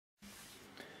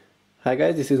Hi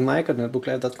guys, this is Mike at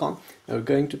netbooklive.com. We're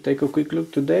going to take a quick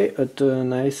look today at a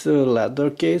nice leather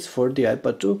case for the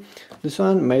iPad 2. This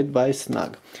one made by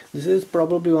Snugg. This is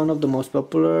probably one of the most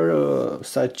popular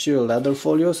such leather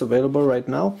folios available right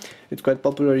now. It's quite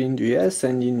popular in the US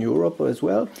and in Europe as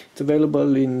well. It's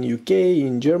available in UK,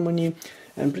 in Germany,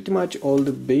 and pretty much all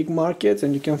the big markets,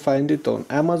 and you can find it on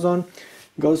Amazon.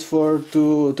 It goes for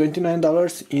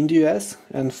 $29 in the US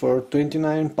and for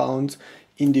 £29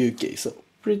 in the UK. So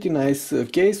pretty nice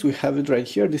case. We have it right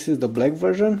here. This is the black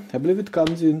version. I believe it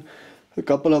comes in a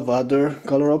couple of other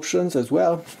color options as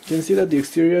well. You can see that the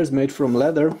exterior is made from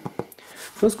leather.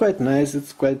 Feels quite nice.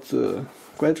 It's quite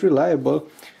reliable.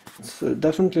 It's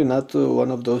definitely not one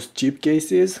of those cheap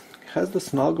cases. It has the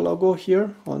Snugg logo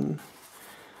here on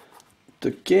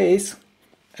the case,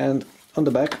 and on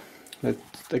the back, let's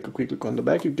take a quick look on the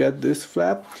back. You get this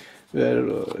flap where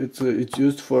it's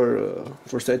used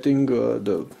for setting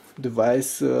the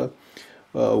device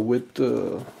with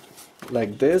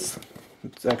like this.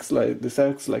 This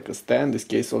acts like a stand. This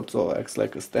case also acts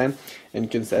like a stand, and you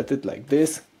can set it like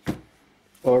this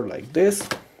or like this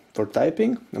for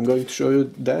typing. I'm going to show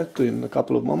you that in a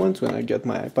couple of moments when I get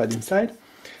my iPad inside.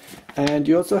 And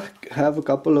you also have a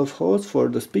couple of holes for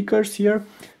the speakers here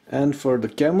and for the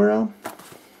camera,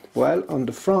 while on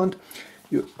the front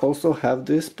you also have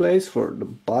this place for the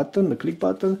button, the click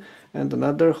button, and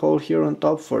another hole here on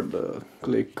top for the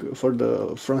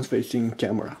front-facing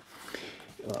camera.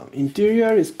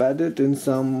 Interior is padded in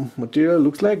some material,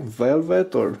 looks like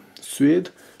velvet or suede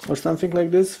or something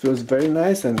like this. Feels very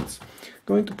nice, and it's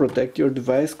going to protect your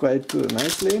device quite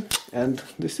nicely. And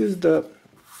this is the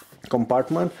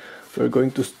compartment we're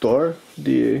going to store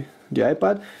the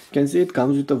iPad. You can see it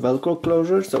comes with a Velcro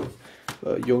closure, so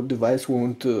your device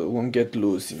won't get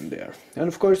loose in there. And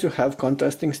of course you have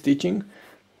contrasting stitching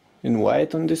in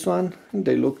white on this one, and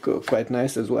they look quite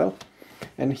nice as well.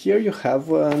 And here you have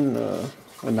an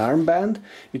armband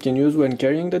you can use when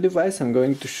carrying the device. I'm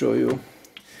going to show you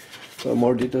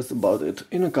more details about it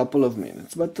in a couple of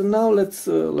minutes. But now let's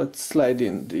slide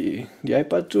in the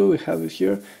iPad 2. We have it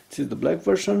here. This is the black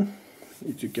version,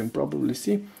 as you can probably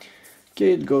see.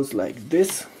 Okay, it goes like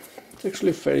this. It's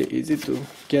actually very easy to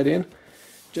get in.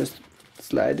 Just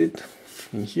slide it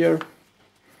in here.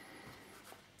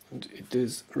 It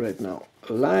is right now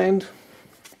aligned,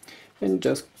 and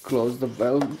just close the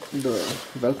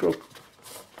Velcro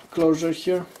closure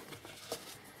here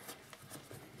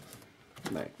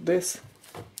like this,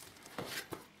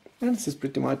 and this is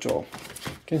pretty much all.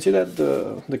 You can see that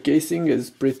the casing is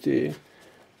pretty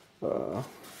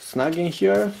snug in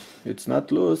here. It's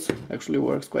not loose, actually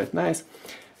works quite nice.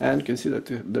 And you can see that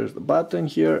there's the button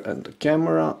here and the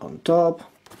camera on top,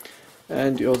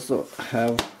 and you also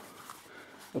have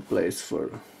a place for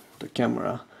the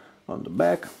camera on the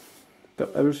back.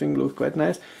 So everything looks quite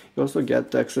nice. You also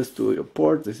get access to your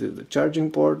port. This is the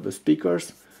charging port, the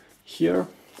speakers here.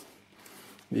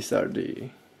 These are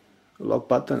the lock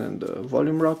button and the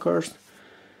volume rockers.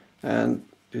 And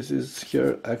this is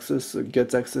here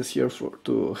gets access here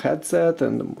to headset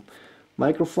and the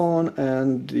microphone,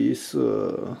 and this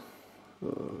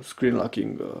screen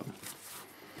locking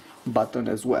button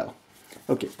as well.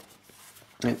 Okay.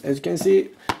 And as you can see,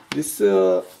 this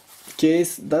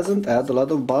case doesn't add a lot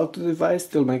of bulk to the device,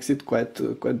 still makes it quite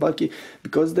bulky,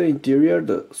 because the interior,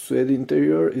 the suede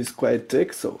interior, is quite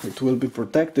thick, so it will be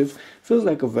protective. Feels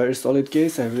like a very solid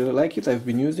case. I really like it. I've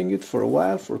been using it for a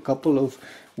while, for a couple of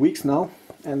weeks now,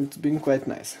 and it's been quite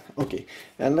nice. Okay,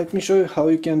 and let me show you how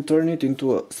you can turn it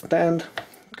into a stand.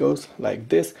 It goes like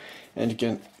this, and you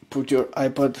can put your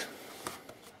iPad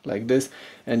like this,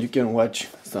 and you can watch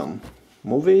some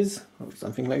movies or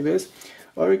something like this,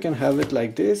 or you can have it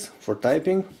like this for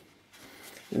typing.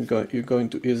 You're going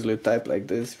to easily type like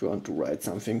this if you want to write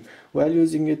something while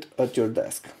using it at your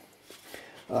desk.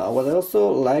 What I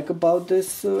also like about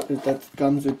this is that it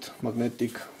comes with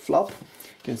magnetic flap.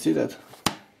 You can see that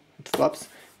it flaps.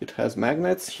 It has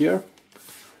magnets here,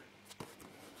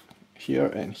 here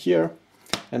and here,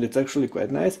 and it's actually quite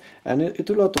nice, and it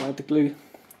will automatically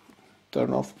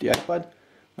turn off the iPad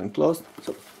when closed,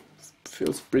 so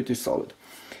feels pretty solid.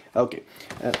 Okay,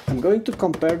 I'm going to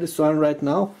compare this one right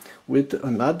now with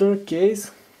another case.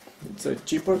 It's a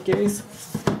cheaper case.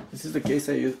 This is the case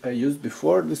I used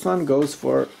before. This one goes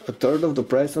for a third of the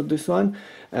price of this one,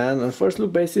 and on first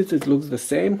look basis it looks the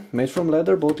same, made from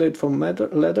leather, both made from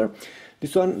leather.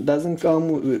 This one doesn't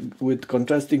come with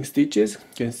contrasting stitches.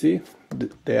 You can see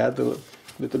they add a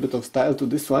little bit of style to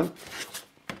this one,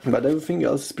 but everything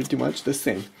else is pretty much the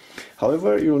same.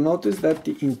 However, you'll notice that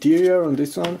the interior on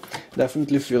this one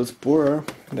definitely feels poorer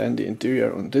than the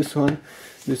interior on this one.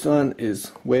 This one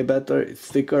is way better, it's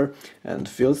thicker and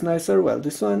feels nicer, while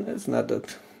this one is not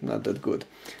that good.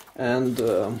 And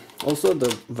also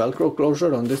the Velcro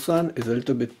closure on this one is a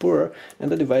little bit poorer,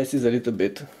 and the device is a little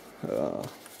bit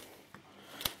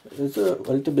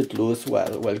loose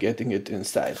while getting it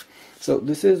inside. So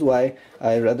this is why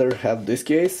I rather have this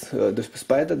case,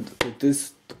 despite that it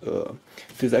is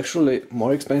actually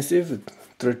more expensive,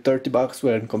 30 bucks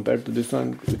when compared to this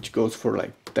one, which goes for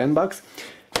like 10 bucks.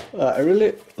 I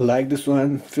really like this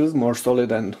one, feels more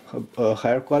solid and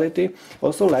higher quality.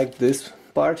 Also like this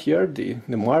part here, the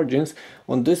margins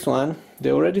on this one,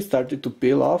 they already started to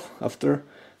peel off after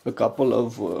a couple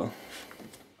of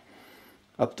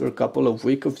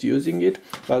weeks of using it,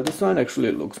 while this one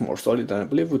actually looks more solid, and I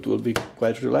believe it will be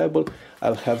quite reliable.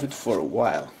 I'll have it for a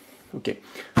while. Okay,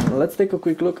 now let's take a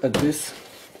quick look at this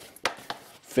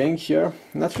thing here.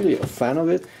 Not really a fan of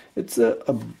it. It's a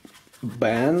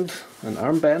band, an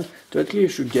armband. Directly you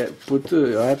should put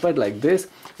your iPad like this,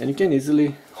 and you can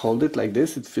easily hold it like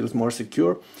this. It feels more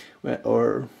secure,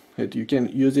 or you can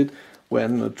use it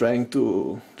when trying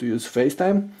to use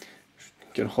FaceTime.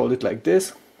 You can hold it like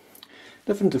this.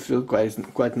 Definitely feel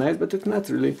quite nice, but it's not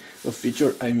really a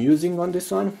feature I'm using on this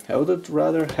one. I would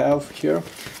rather have here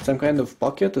some kind of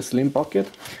pocket, a slim pocket,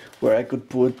 where I could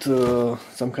put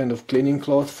some kind of cleaning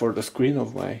cloth for the screen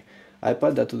of my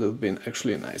iPad. That would have been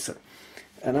actually nicer.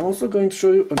 And I'm also going to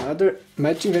show you another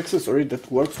matching accessory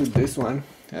that works with this one.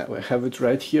 I have it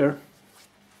right here.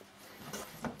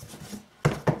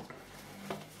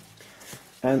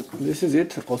 And this is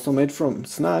it, also made from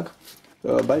Snugg,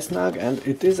 by Snugg, and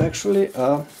it is actually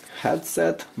a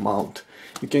headset mount.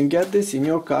 You can get this in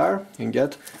your car and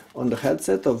get on the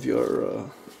headset of your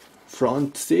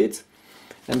front seats,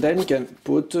 and then you can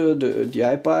put the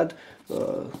iPad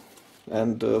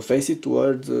and face it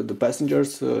towards the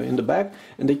passengers in the back,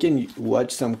 and they can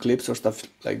watch some clips or stuff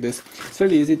like this. It's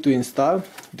fairly easy to install.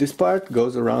 This part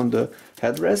goes around the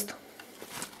headrest,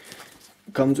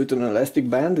 comes with an elastic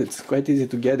band, it's quite easy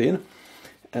to get in,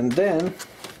 and then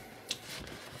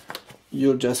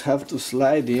you'll just have to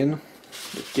slide in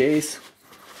the case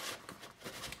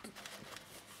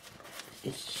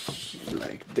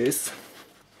like this.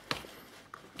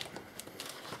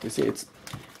 You see, it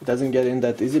doesn't get in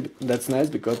that easy. That's nice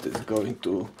because it's going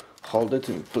to hold it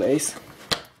in place.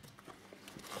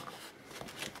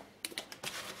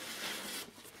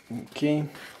 Okay,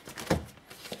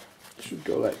 should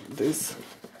go like this.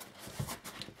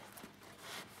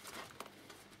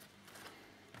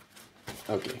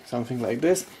 Okay, something like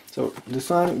this. So this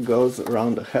one goes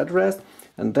around the headrest,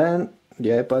 and then the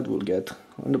iPad will get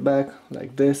on the back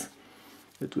like this.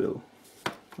 It will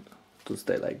to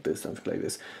stay like this, something like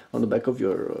this, on the back of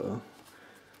your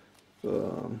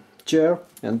chair,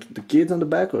 and the kids on the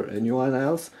back or anyone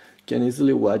else can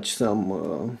easily watch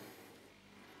some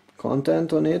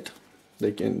content on it.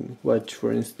 They can watch,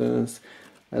 for instance,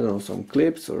 I don't know, some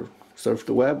clips or surf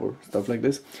the web or stuff like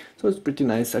this. So it's pretty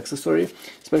nice accessory,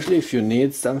 especially if you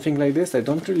need something like this. I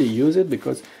don't really use it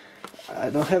because I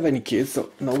don't have any kids,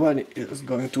 so nobody is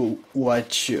going to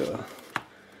watch to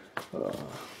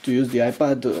use the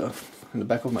iPad in the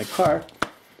back of my car,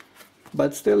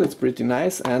 but still it's pretty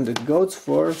nice, and it goes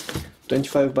for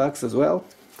 25 bucks as well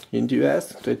in the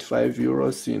US, 25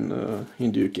 euros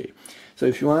in the UK. So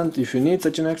if you need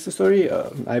such an accessory,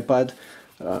 iPad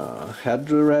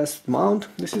headrest mount,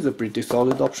 this is a pretty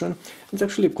solid option. It's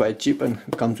actually quite cheap and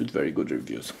comes with very good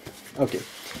reviews. Okay,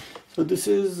 so this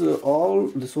is all.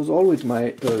 This was all with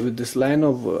my with this line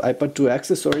of iPad 2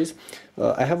 accessories.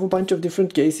 I have a bunch of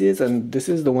different cases, and this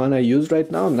is the one I use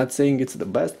right now. I'm not saying it's the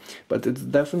best, but it's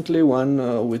definitely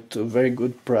one with a very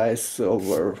good price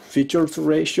over features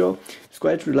ratio. It's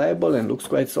quite reliable and looks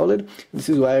quite solid. This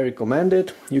is why I recommend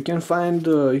it. You can find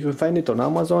it on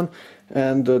Amazon,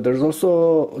 and there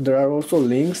are also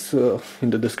links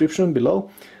in the description below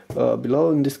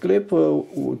in this clip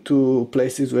to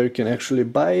places where you can actually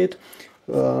buy it.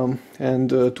 And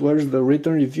towards the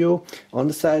written review on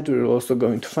the site, we're also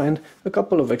going to find a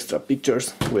couple of extra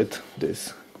pictures with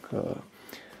this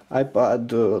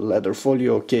iPad leather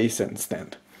folio case and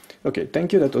stand. Okay,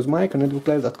 thank you. That was Mike on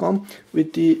netbooklive.com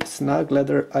with the Snugg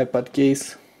leather iPad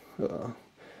case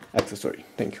accessory.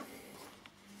 Thank you.